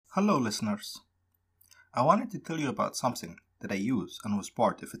Hello, listeners. I wanted to tell you about something that I use and was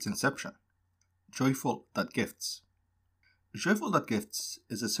part of its inception Joyful.gifts. Joyful.gifts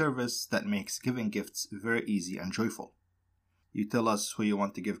is a service that makes giving gifts very easy and joyful. You tell us who you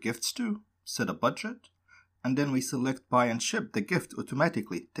want to give gifts to, set a budget, and then we select, buy, and ship the gift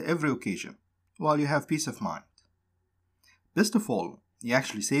automatically to every occasion, while you have peace of mind. Best of all, you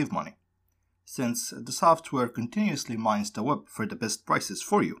actually save money, since the software continuously mines the web for the best prices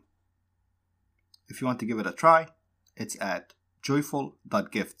for you. If you want to give it a try, it's at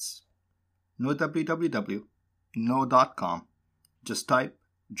joyful.gifts. No www, no .com, just type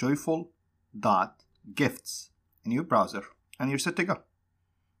joyful.gifts in your browser and you're set to go.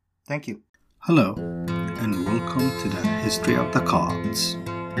 Thank you. Hello, and welcome to the History of the Cards,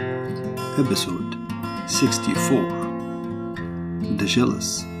 episode 64, The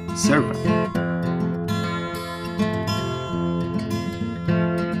Jealous Servant.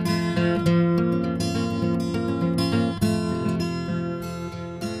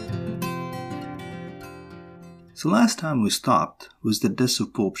 So last time we stopped was the death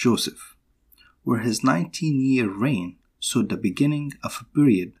of Pope Joseph, where his 19-year reign saw the beginning of a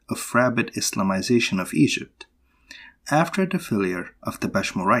period of rapid Islamization of Egypt after the failure of the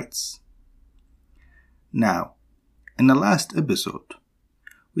Bashmurites. Now, in the last episode,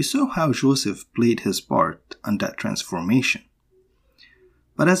 we saw how Joseph played his part in that transformation.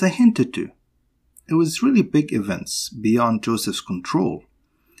 But as I hinted to, it was really big events beyond Joseph's control,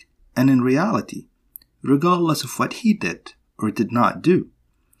 and in reality, regardless of what he did or did not do,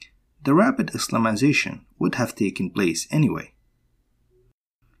 the rapid Islamization would have taken place anyway.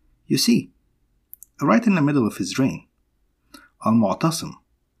 You see, right in the middle of his reign, Al-Mu'tasim,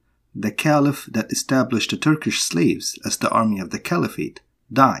 the caliph that established the Turkish slaves as the army of the caliphate,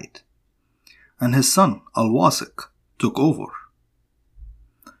 died, and his son Al-Wasiq took over.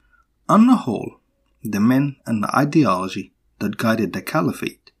 On the whole, the men and the ideology that guided the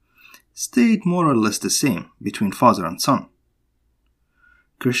caliphate stayed more or less the same between father and son.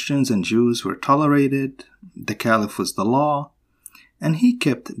 Christians and Jews were tolerated, the caliph was the law, and he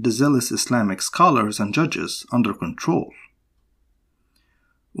kept the zealous Islamic scholars and judges under control.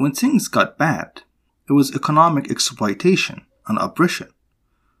 When things got bad, it was economic exploitation and oppression,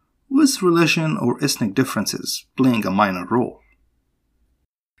 with religion or ethnic differences playing a minor role.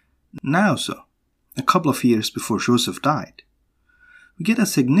 Now, a couple of years before Joseph died, we get a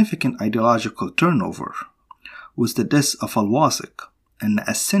significant ideological turnover with the death of Al-Wasiq and the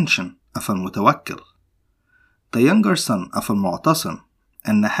ascension of Al-Mutawakkil, the younger son of Al-Mu'tasim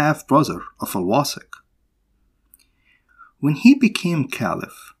and the half-brother of Al-Wasiq. When he became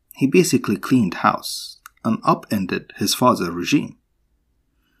caliph, he basically cleaned house and upended his father's regime.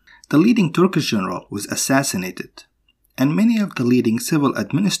 The leading Turkish general was assassinated, and many of the leading civil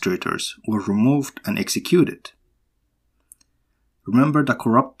administrators were removed and executed. Remember the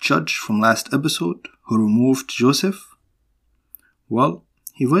corrupt judge from last episode who removed Joseph? Well,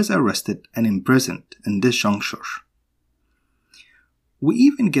 he was arrested and imprisoned in this juncture. We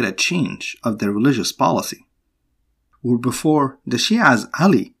even get a change of their religious policy, where before the Shia's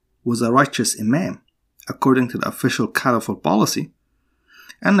Ali was a righteous imam according to the official caliphal policy,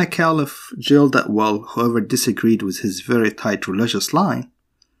 and the caliph jailed at will whoever disagreed with his very tight religious line,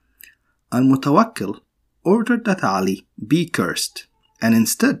 Al-Mutawakkil ordered that Ali be cursed and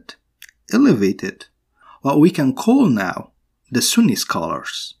instead elevated what we can call now the Sunni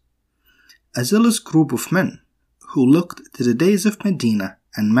scholars, a zealous group of men who looked to the days of Medina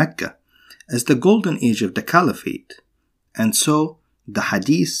and Mecca as the golden age of the caliphate and saw the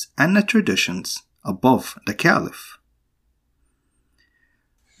hadiths and the traditions above the caliph.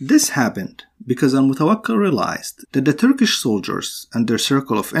 This happened because Al-Mutawakkil realized that the Turkish soldiers and their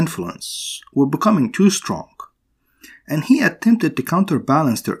circle of influence were becoming too strong, and he attempted to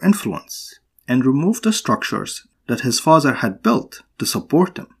counterbalance their influence and remove the structures that his father had built to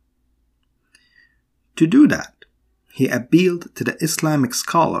support them. To do that, he appealed to the Islamic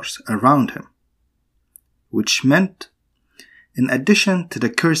scholars around him, which meant, in addition to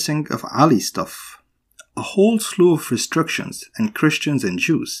the cursing of Ali stuff, a whole slew of restrictions on Christians and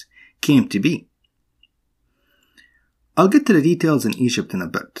Jews came to be. I'll get to the details in Egypt in a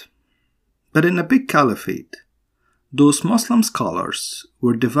bit, but in a big caliphate, those Muslim scholars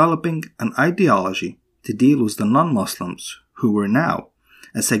were developing an ideology to deal with the non-Muslims who were now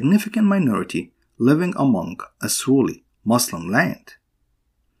a significant minority living among a truly Muslim land,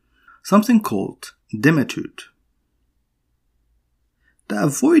 something called Dhimmitude. To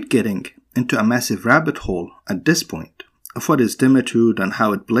avoid getting into a massive rabbit hole at this point of what is Dhimmitude and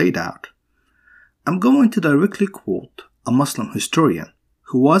how it played out, I'm going to directly quote a Muslim historian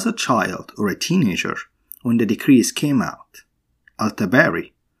who was a child or a teenager when the decrees came out,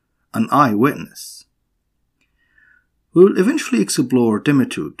 Al-Tabari, an eyewitness. We will eventually explore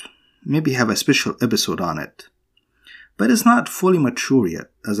Demitude, maybe have a special episode on it, but it's not fully mature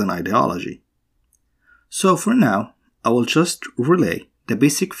yet as an ideology. So for now, I will just relay the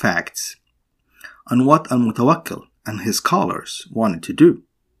basic facts on what Al-Mutawakkil and his scholars wanted to do.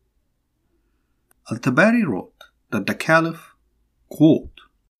 Al-Tabari wrote that the Caliph, quote,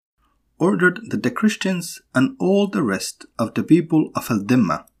 ordered that the Christians and all the rest of the people of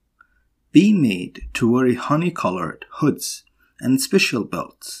Al-Dhimma be made to wear honey-colored hoods and special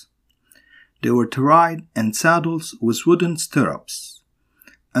belts. They were to ride in saddles with wooden stirrups,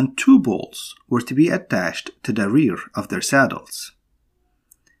 and 2 balls were to be attached to the rear of their saddles.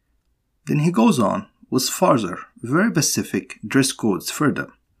 Then he goes on with further, very specific dress codes for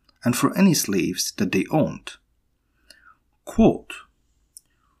them and for any slaves that they owned. Quote,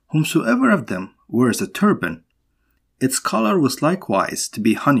 whomsoever of them wears a turban, its color was likewise to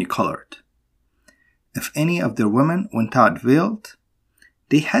be honey-colored. If any of their women went out veiled,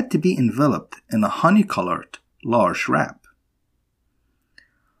 they had to be enveloped in a honey-colored large wrap.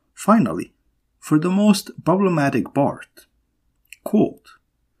 Finally, for the most problematic part, quote,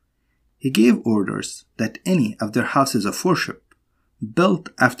 he gave orders that any of their houses of worship built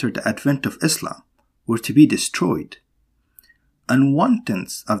after the advent of Islam were to be destroyed, and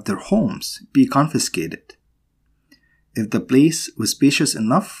 1/10 of their homes be confiscated. If the place was spacious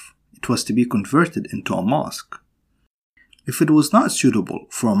enough, it was to be converted into a mosque. If it was not suitable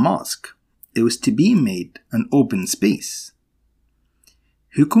for a mosque, it was to be made an open space.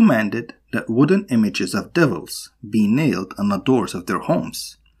 He commanded that wooden images of devils be nailed on the doors of their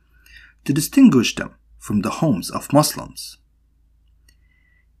homes to distinguish them from the homes of Muslims.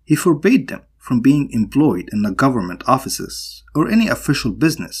 He forbade them from being employed in the government offices or any official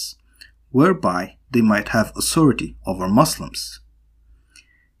business whereby they might have authority over Muslims.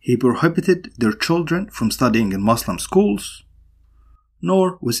 He prohibited their children from studying in Muslim schools,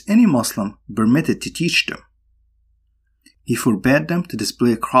 nor was any Muslim permitted to teach them. He forbade them to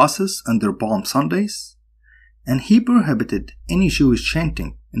display crosses on their Palm Sundays, and he prohibited any Jewish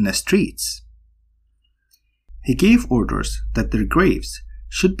chanting in the streets. He gave orders that their graves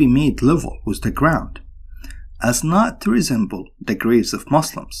should be made level with the ground, as not to resemble the graves of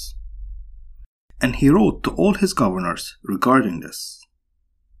Muslims. And he wrote to all his governors regarding this.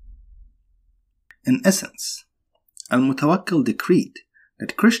 In essence, Al-Mutawakkil decreed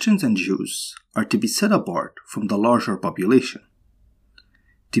that Christians and Jews are to be set apart from the larger population,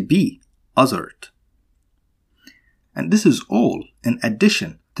 to be othered. And this is all in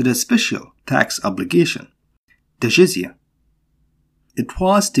addition to the special tax obligation, the jizya. It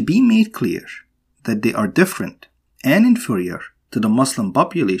was to be made clear that they are different and inferior to the Muslim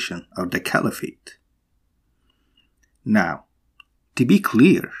population of the Caliphate. Now, to be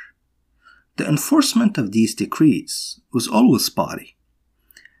clear, the enforcement of these decrees was always spotty,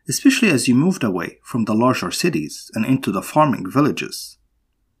 especially as you moved away from the larger cities and into the farming villages.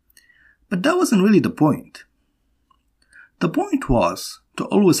 But that wasn't really the point. The point was to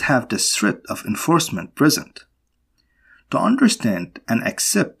always have this threat of enforcement present, to understand and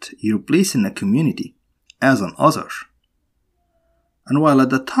accept your place in the community as an other. And while at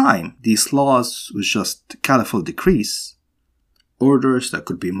the time these laws was just caliphal decrees, orders that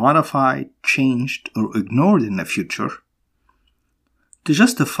could be modified, changed, or ignored in the future, to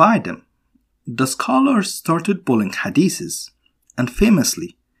justify them, the scholars started pulling hadiths, and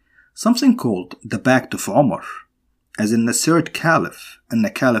famously, something called the Pact of Umar, as in the third caliph and the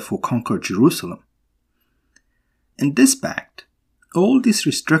caliph who conquered Jerusalem. In this pact, all these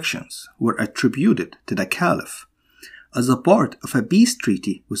restrictions were attributed to the caliph as a part of a peace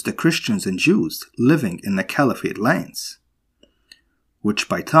treaty with the Christians and Jews living in the caliphate lands, which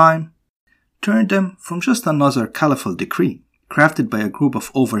by time turned them from just another caliphal decree crafted by a group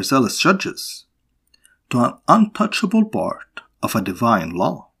of overzealous judges to an untouchable part of a divine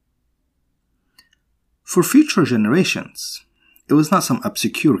law. For future generations, it was not some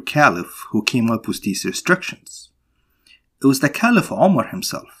obscure caliph who came up with these restrictions. It was the Caliph Umar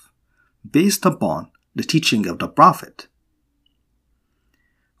himself, based upon the teaching of the Prophet.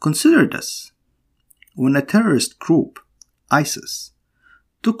 Consider this: when a terrorist group, ISIS,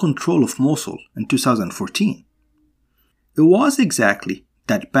 took control of Mosul in 2014, it was exactly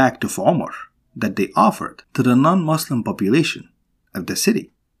that Pact of Umar that they offered to the non-Muslim population of the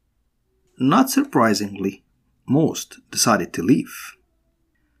city. Not surprisingly, most decided to leave.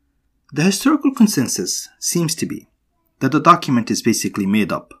 The historical consensus seems to be that the document is basically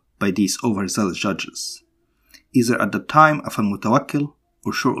made up by these overzealous judges, either at the time of Al-Mutawakkil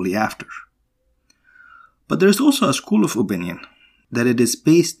or shortly after. But there is also a school of opinion that it is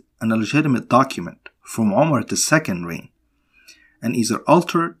based on a legitimate document from Umar II's reign and either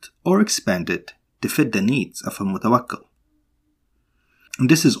altered or expanded to fit the needs of al-Mutawakkil. And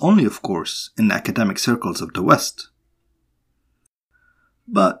this is only, of course, in the academic circles of the West.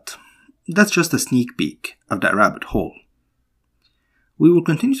 But that's just a sneak peek of that rabbit hole. We will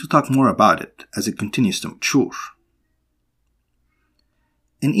continue to talk more about it as it continues to mature.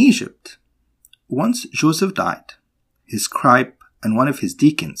 In Egypt, once Joseph died, his scribe and one of his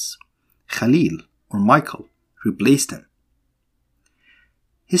deacons, Khalil or Michael, replaced him.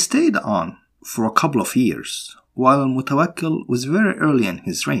 He stayed on for a couple of years while al-Mutawakkil was very early in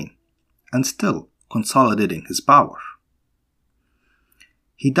his reign and still consolidating his power.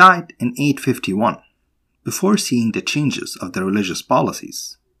 He died in 851, before seeing the changes of the religious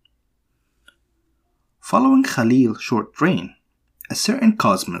policies. Following Khalil's short reign, a certain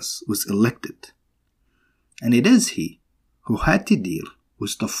Cosmas was elected, and it is he who had to deal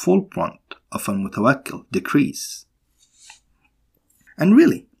with the full brunt of al-Mutawakkil decrees. And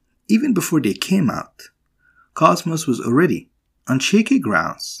really, even before they came out, Cosmas was already on shaky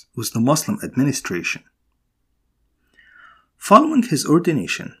grounds with the Muslim administration. Following his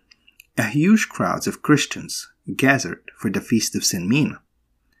ordination, a huge crowd of Christians gathered for the Feast of St. Mina,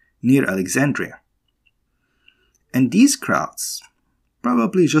 near Alexandria. And these crowds,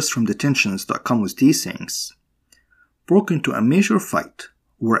 probably just from the tensions that come with these things, broke into a major fight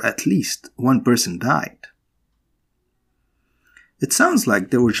where at least one person died. It sounds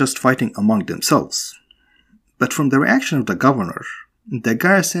like they were just fighting among themselves, but from the reaction of the governor, the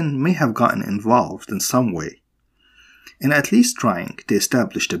garrison may have gotten involved in some way in at least trying to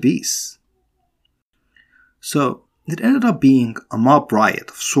establish the peace. So it ended up being a mob riot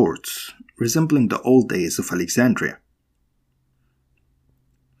of sorts, resembling the old days of Alexandria.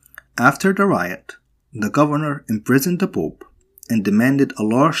 After the riot, the governor imprisoned the Pope and demanded a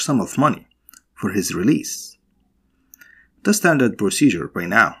large sum of money for his release. The standard procedure by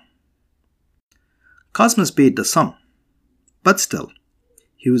now. Cosmas paid the sum, but still,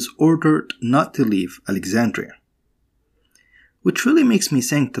 he was ordered not to leave Alexandria. Which really makes me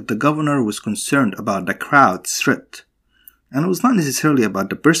think that the governor was concerned about the crowd's threat, and it was not necessarily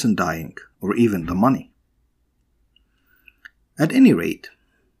about the person dying or even the money. At any rate,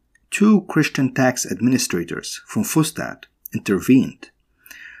 2 Christian tax administrators from Fustat intervened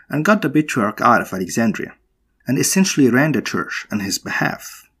and got the patriarch out of Alexandria and essentially ran the church on his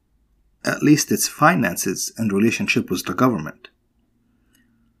behalf, at least its finances and relationship with the government.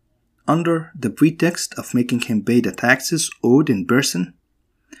 Under the pretext of making him pay the taxes owed in person,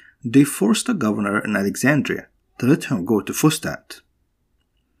 they forced the governor in Alexandria to let him go to Fustat.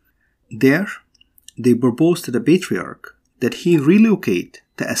 There, they proposed to the patriarch that he relocate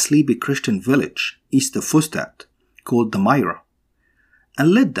to a sleepy Christian village east of Fustat called Damira,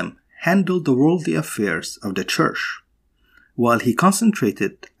 and let them handle the worldly affairs of the church, while he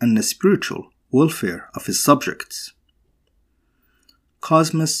concentrated on the spiritual welfare of his subjects.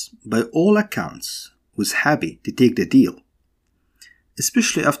 Cosmas, by all accounts, was happy to take the deal,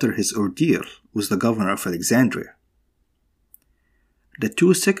 especially after his ordeal with the governor of Alexandria. The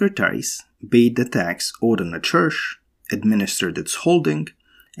 2 secretaries paid the tax owed on the church, administered its holding,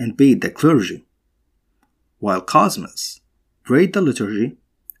 and paid the clergy, while Cosmas prayed the liturgy,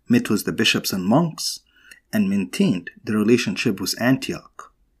 met with the bishops and monks, and maintained the relationship with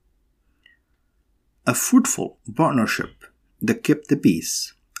Antioch. A fruitful partnership that kept the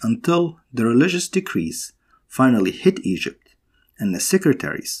peace until the religious decrees finally hit Egypt and the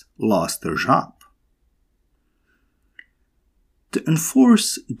secretaries lost their job. To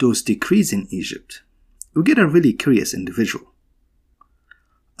enforce those decrees in Egypt, we get a really curious individual,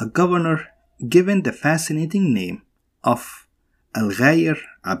 a governor given the fascinating name of Al-Ghayr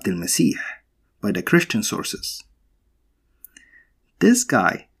Abd al-Masih by the Christian sources. This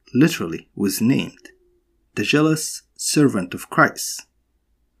guy literally was named the jealous servant of Christ.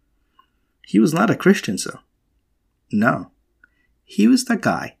 He was not a Christian, so no, he was the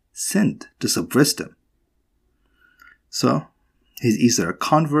guy sent to suppress them. So he's either a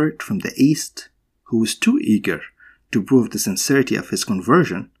convert from the East who was too eager to prove the sincerity of his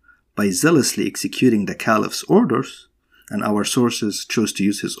conversion by zealously executing the caliph's orders, and our sources chose to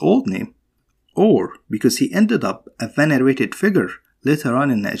use his old name, or because he ended up a venerated figure later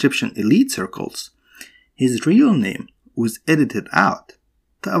on in the Egyptian elite circles, his real name was edited out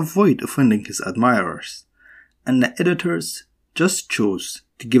to avoid offending his admirers, and the editors just chose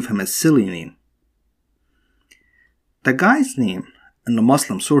to give him a silly name. The guy's name in the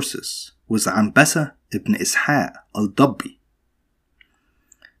Muslim sources was Ambasa ibn Ishaq al-Dabbi.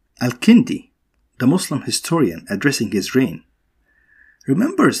 Al-Kindi, the Muslim historian addressing his reign,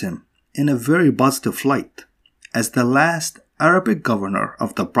 remembers him in a very positive light as the last Arabic governor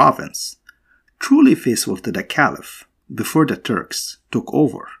of the province, truly faithful to the Caliph before the Turks took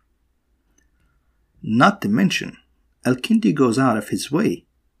over. Not to mention, Al-Kindi goes out of his way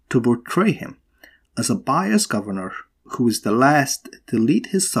to portray him as a pious governor who is the last to lead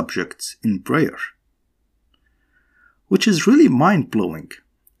his subjects in prayer. Which is really mind-blowing,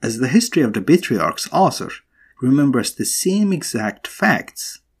 as the History of the Patriarchs author remembers the same exact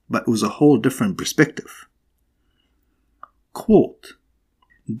facts, but with a whole different perspective. Quote,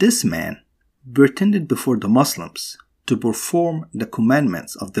 "This man pretended before the Muslims to perform the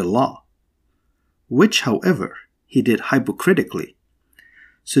commandments of the law, which, however, he did hypocritically,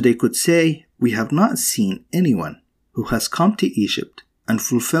 so they could say, 'We have not seen anyone who has come to Egypt and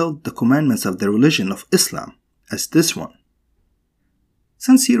fulfilled the commandments of the religion of Islam as this one.'"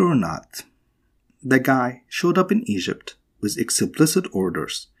 Sincere or not, the guy showed up in Egypt with explicit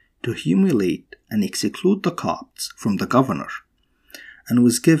orders to humiliate and exclude the Copts from the governor, and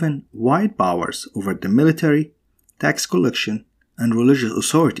was given wide powers over the military, tax collection, and religious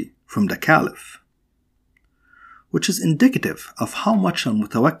authority from the Caliph, which is indicative of how much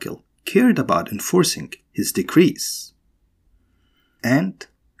Al-Mutawakkil cared about enforcing his decrees. And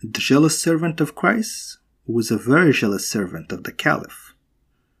the jealous servant of Christ was a very jealous servant of the Caliph.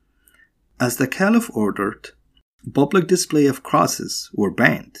 As the Caliph ordered, public display of crosses were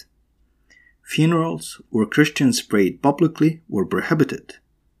banned. Funerals where Christians prayed publicly were prohibited.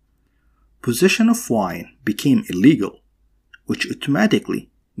 Possession of wine became illegal, which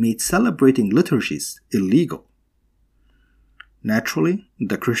automatically made celebrating liturgies illegal. Naturally,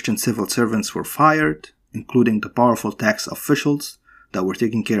 the Christian civil servants were fired, including the powerful tax officials that were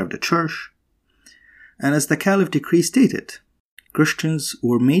taking care of the church. And as the Caliph decree stated, Christians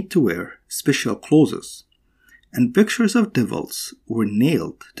were made to wear special clothes, and pictures of devils were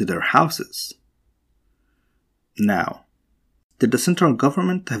nailed to their houses. Now, did the central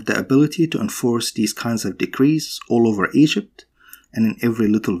government have the ability to enforce these kinds of decrees all over Egypt and in every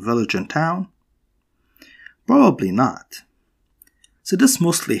little village and town? Probably not. So this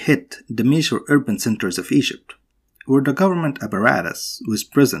mostly hit the major urban centers of Egypt, where the government apparatus was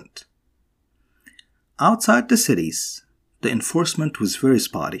present. Outside the cities, the enforcement was very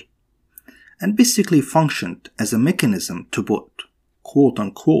spotty, and basically functioned as a mechanism to put,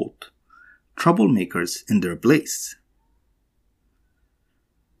 quote-unquote, troublemakers in their place.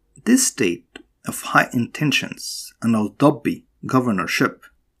 This state of high intentions and al-Dabbi governorship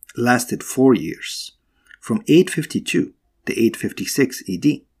lasted 4 years, from 852 to 856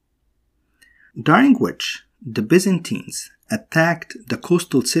 AD, during which the Byzantines attacked the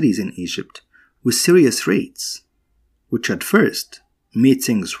coastal cities in Egypt with serious raids, which at first made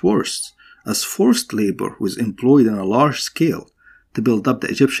things worse as forced labor was employed on a large scale to build up the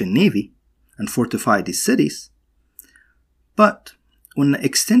Egyptian navy and fortify these cities. But when the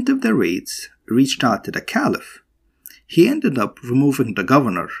extent of the raids reached out to the Caliph, he ended up removing the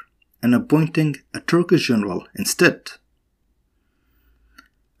governor and appointing a Turkish general instead.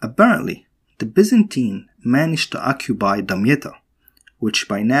 Apparently, the Byzantine managed to occupy Damietta, which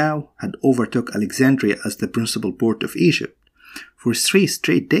by now had overtook Alexandria as the principal port of Egypt, for 3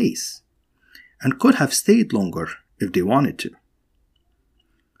 straight days, and could have stayed longer if they wanted to.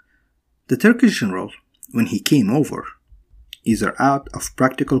 The Turkish general, when he came over, either out of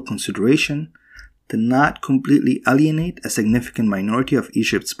practical consideration to not completely alienate a significant minority of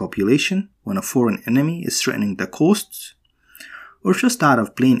Egypt's population when a foreign enemy is threatening the coasts, or just out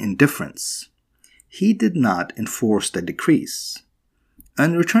of plain indifference, he did not enforce the decrees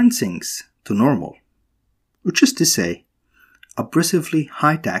and returned things to normal, which is to say, oppressively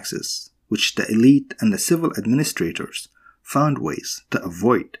high taxes which the elite and the civil administrators found ways to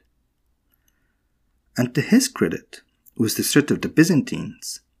avoid. And to his credit, with the threat of the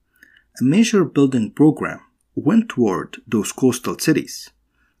Byzantines, a major building program went toward those coastal cities,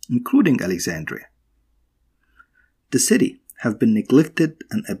 including Alexandria. The city have been neglected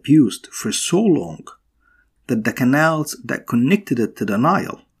and abused for so long that the canals that connected it to the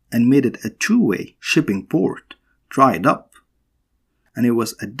Nile and made it a two-way shipping port dried up, and it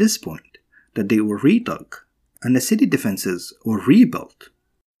was at this point that they were redug and the city defenses were rebuilt,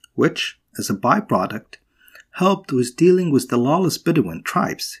 which, as a byproduct, helped with dealing with the lawless Bedouin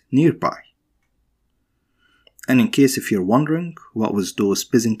tribes nearby. And in case if you're wondering what was those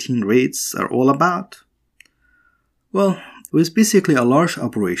Byzantine raids are all about, well, it was basically a large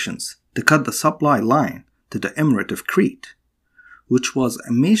operations to cut the supply line to the Emirate of Crete, which was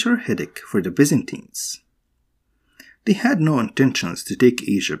a major headache for the Byzantines. They had no intentions to take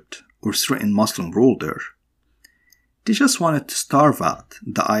Egypt or threaten Muslim rule there. They just wanted to starve out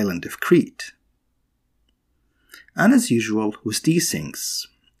the island of Crete. And as usual with these things,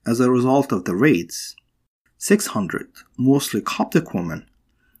 as a result of the raids, 600 mostly Coptic women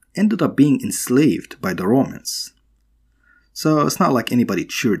ended up being enslaved by the Romans. So it's not like anybody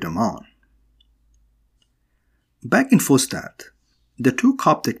cheered them on. Back in Fustat, the 2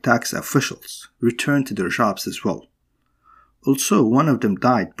 Coptic tax officials returned to their jobs as well. Also, one of them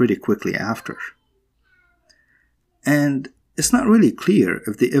died pretty quickly after. And it's not really clear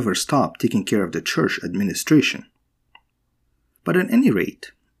if they ever stopped taking care of the church administration. But at any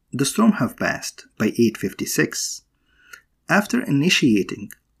rate, the storm had passed by 856, after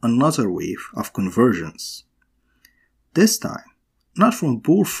initiating another wave of conversions. This time, not from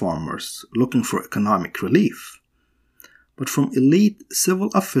poor farmers looking for economic relief, but from elite civil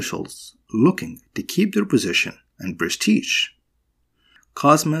officials looking to keep their position and prestige.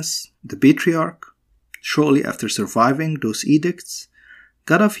 Cosmas, the patriarch, shortly after surviving those edicts,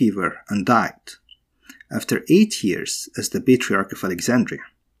 got a fever and died, after 8 years as the Patriarch of Alexandria,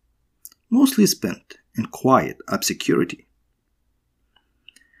 mostly spent in quiet obscurity.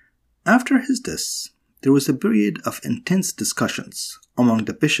 After his death, there was a period of intense discussions among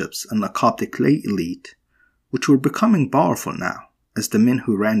the bishops and the Coptic lay elite, which were becoming powerful now as the men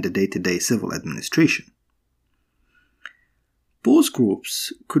who ran the day-to-day civil administration. Both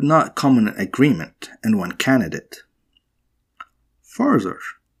groups could not come in agreement in one candidate. Further,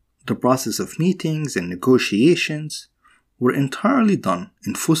 the process of meetings and negotiations were entirely done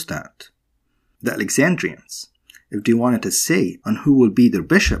in Fustat. The Alexandrians, if they wanted a say on who will be their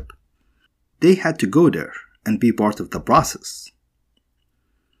bishop, they had to go there and be part of the process.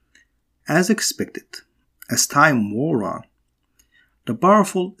 As expected, as time wore on, the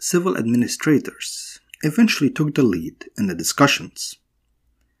powerful civil administrators eventually took the lead in the discussions.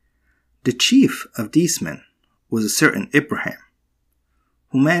 The chief of these men was a certain Abraham,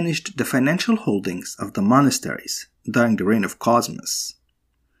 who managed the financial holdings of the monasteries during the reign of Cosmas.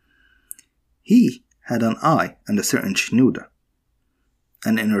 He had an eye on a certain Shenouda,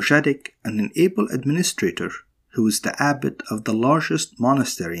 an energetic and an able administrator who was the abbot of the largest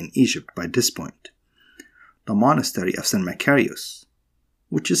monastery in Egypt by this point, the monastery of St. Macarius,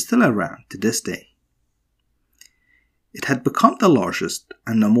 which is still around to this day. It had become the largest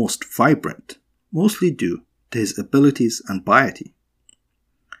and the most vibrant, mostly due to his abilities and piety.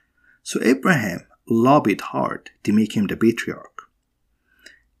 So Abraham lobbied hard to make him the patriarch,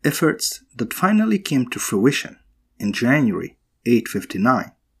 efforts that finally came to fruition in January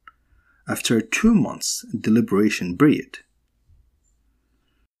 859, after a 2 months deliberation period.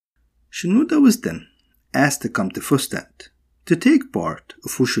 Shenouda was then asked to come to Fustat to take part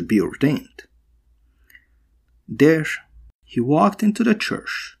of who should be ordained. There, he walked into the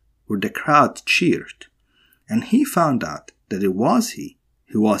church where the crowd cheered, and he found out that it was he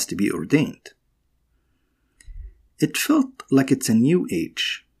who was to be ordained. It felt like it's a new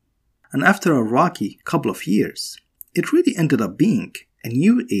age, and after a rocky couple of years, it really ended up being a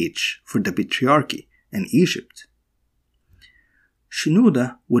new age for the patriarchy in Egypt.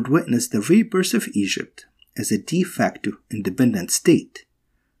 Shenouda would witness the rebirth of Egypt as a de facto independent state,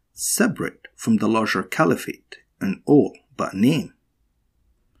 separate from the larger caliphate in all but name.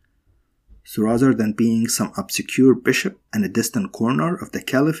 So rather than being some obscure bishop in a distant corner of the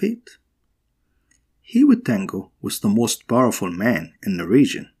caliphate, he would tango with the most powerful man in the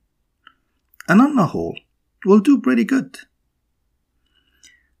region, and on the whole will do pretty good.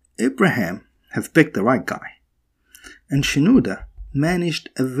 Abraham have picked the right guy, and Shenouda managed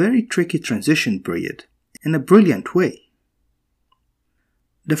a very tricky transition period in a brilliant way.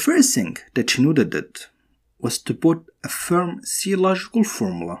 The first thing that Shenouda did was to put a firm theological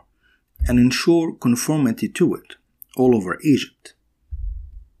formula and ensure conformity to it all over Egypt.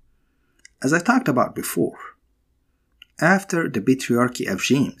 As I talked about before, after the Patriarchy of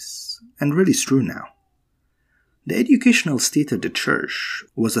James, and really it's true now, the educational state of the church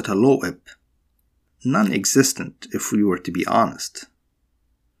was at a low ebb, non-existent if we were to be honest.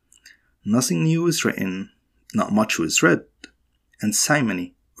 Nothing new was written, not much was read, and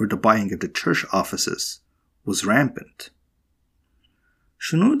simony, or the buying of the church offices, was rampant.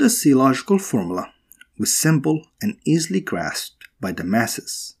 Shenouda's theological formula was simple and easily grasped by the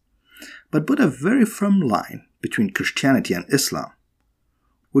masses, but put a very firm line between Christianity and Islam,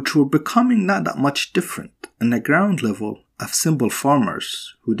 which were becoming not that much different on the ground level of simple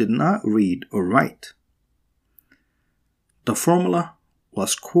farmers who did not read or write. The formula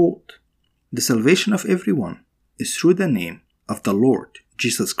was, quote, "The salvation of everyone is through the name of the Lord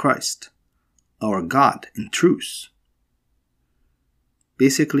Jesus Christ, our God in truth,"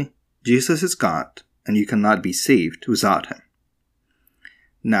 Basically, Jesus is God, and you cannot be saved without him.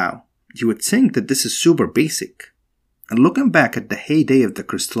 Now, you would think that this is super basic, and looking back at the heyday of the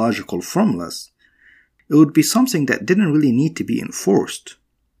Christological formulas, it would be something that didn't really need to be enforced.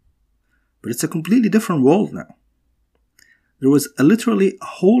 But it's a completely different world now. There was literally a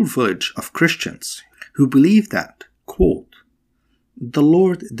whole village of Christians who believed that, quote, the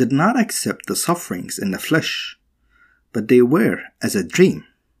Lord did not accept the sufferings in the flesh, but they were as a dream.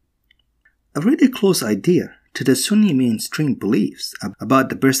 A really close idea to the Sunni mainstream beliefs about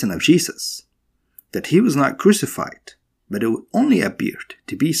the person of Jesus, that he was not crucified, but it only appeared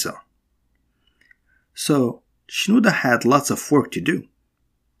to be so. So, Shenouda had lots of work to do.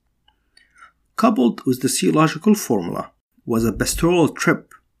 Coupled with the theological formula was a pastoral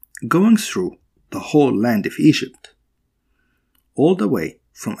trip going through the whole land of Egypt, all the way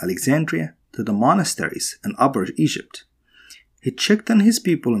from Alexandria to the monasteries in Upper Egypt. He checked on his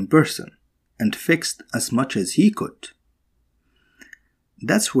people in person and fixed as much as he could.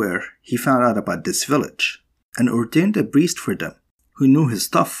 That's where he found out about this village and ordained a priest for them who knew his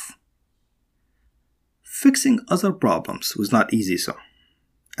stuff. Fixing other problems was not easy so,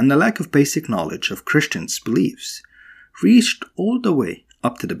 and the lack of basic knowledge of Christians' beliefs reached all the way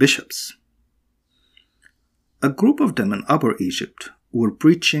up to the bishops. A group of them in Upper Egypt were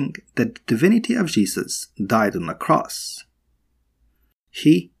preaching that the divinity of Jesus died on the cross.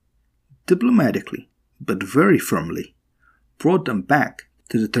 He, diplomatically but very firmly, brought them back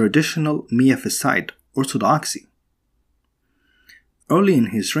to the traditional Miaphysite orthodoxy. Early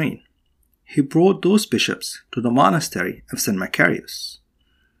in his reign, he brought those bishops to the monastery of St. Macarius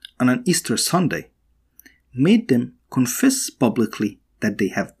on an Easter Sunday, made them confess publicly that they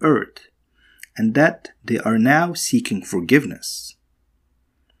have erred, and that they are now seeking forgiveness.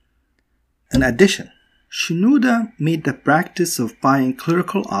 In addition, Shenouda made the practice of buying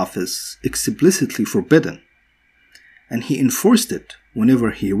clerical office explicitly forbidden, and he enforced it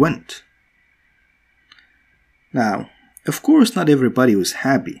whenever he went. Now, of course, not everybody was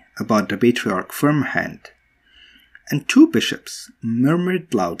happy about the patriarch's firm hand, and two bishops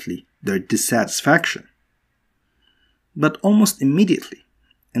murmured loudly their dissatisfaction. But almost immediately,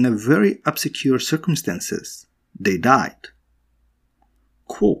 in a very obscure circumstances, they died.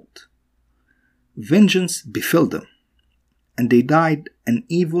 Quote, vengeance befell them, and they died an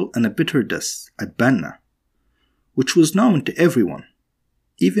evil and a bitter death at Banna, which was known to everyone,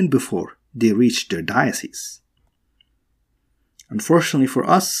 even before they reached their diocese. Unfortunately for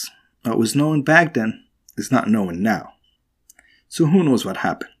us, what was known back then is not known now, so who knows what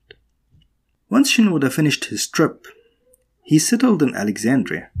happened. Once Shenouda finished his trip, he settled in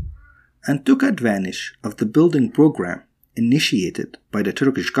Alexandria and took advantage of the building program initiated by the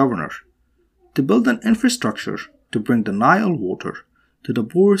Turkish governor to build an infrastructure to bring the Nile water to the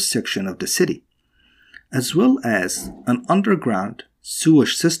poorest section of the city, as well as an underground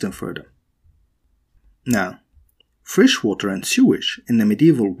sewage system for them. Now, fresh water and sewage in the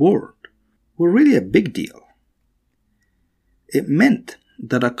medieval world were really a big deal. It meant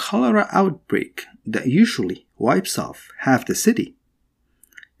that a cholera outbreak that usually wipes off half the city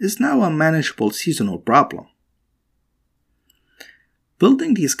is now a manageable seasonal problem.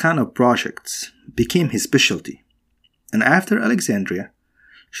 Building these kind of projects became his specialty, and after Alexandria,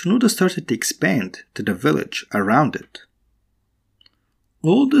 Shenouda started to expand to the village around it.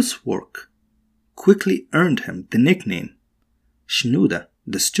 All this work quickly earned him the nickname Shenouda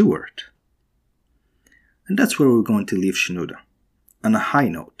the Steward. And that's where we're going to leave Shenouda, on a high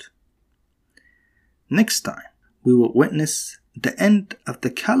note. Next time, we will witness the end of the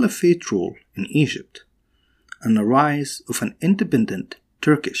Caliphate rule in Egypt and the rise of an independent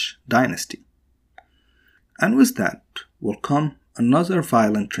Turkish dynasty. And with that will come another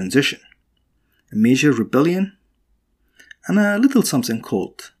violent transition, a major rebellion, and a little something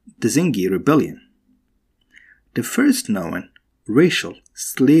called the Zengi Rebellion, the first known racial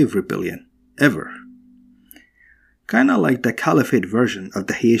slave rebellion ever. Kinda like the Caliphate version of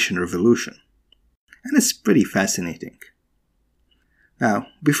the Haitian Revolution, and it's pretty fascinating. Now,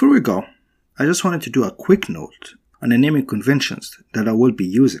 before we go, I just wanted to do a quick note on the naming conventions that I will be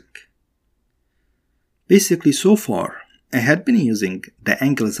using. Basically, so far, I had been using the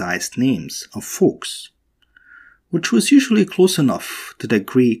anglicized names of folks, which was usually close enough to the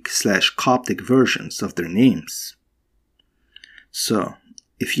Greek/Coptic versions of their names. So,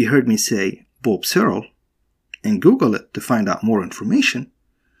 if you heard me say Pope Cyril, and Google it to find out more information,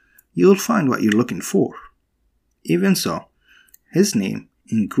 you'll find what you're looking for. Even so, his name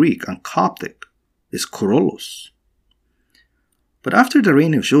in Greek and Coptic is Kyrillos. But after the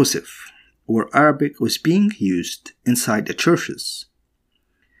reign of Joseph, where Arabic was being used inside the churches,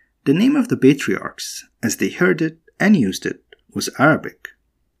 The name of the patriarchs, as they heard it and used it, was Arabic.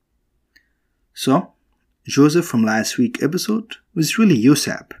 So, Joseph from last week's episode was really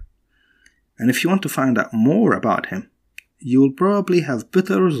Yusab. And if you want to find out more about him, you will probably have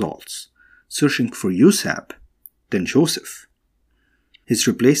better results searching for Yusab than Joseph. His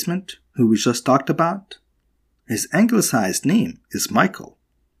replacement, who we just talked about, his anglicized name is Michael.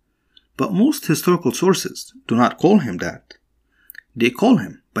 But most historical sources do not call him that. They call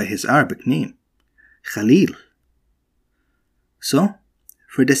him by his Arabic name, Khalil. So,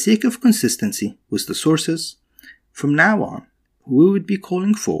 for the sake of consistency with the sources, from now on, we would be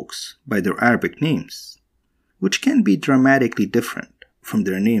calling folks by their Arabic names, which can be dramatically different from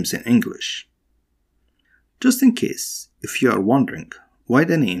their names in English. Just in case, if you are wondering why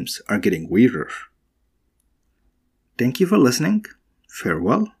the names are getting weirder. Thank you for listening,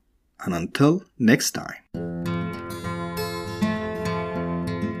 farewell, and until next time.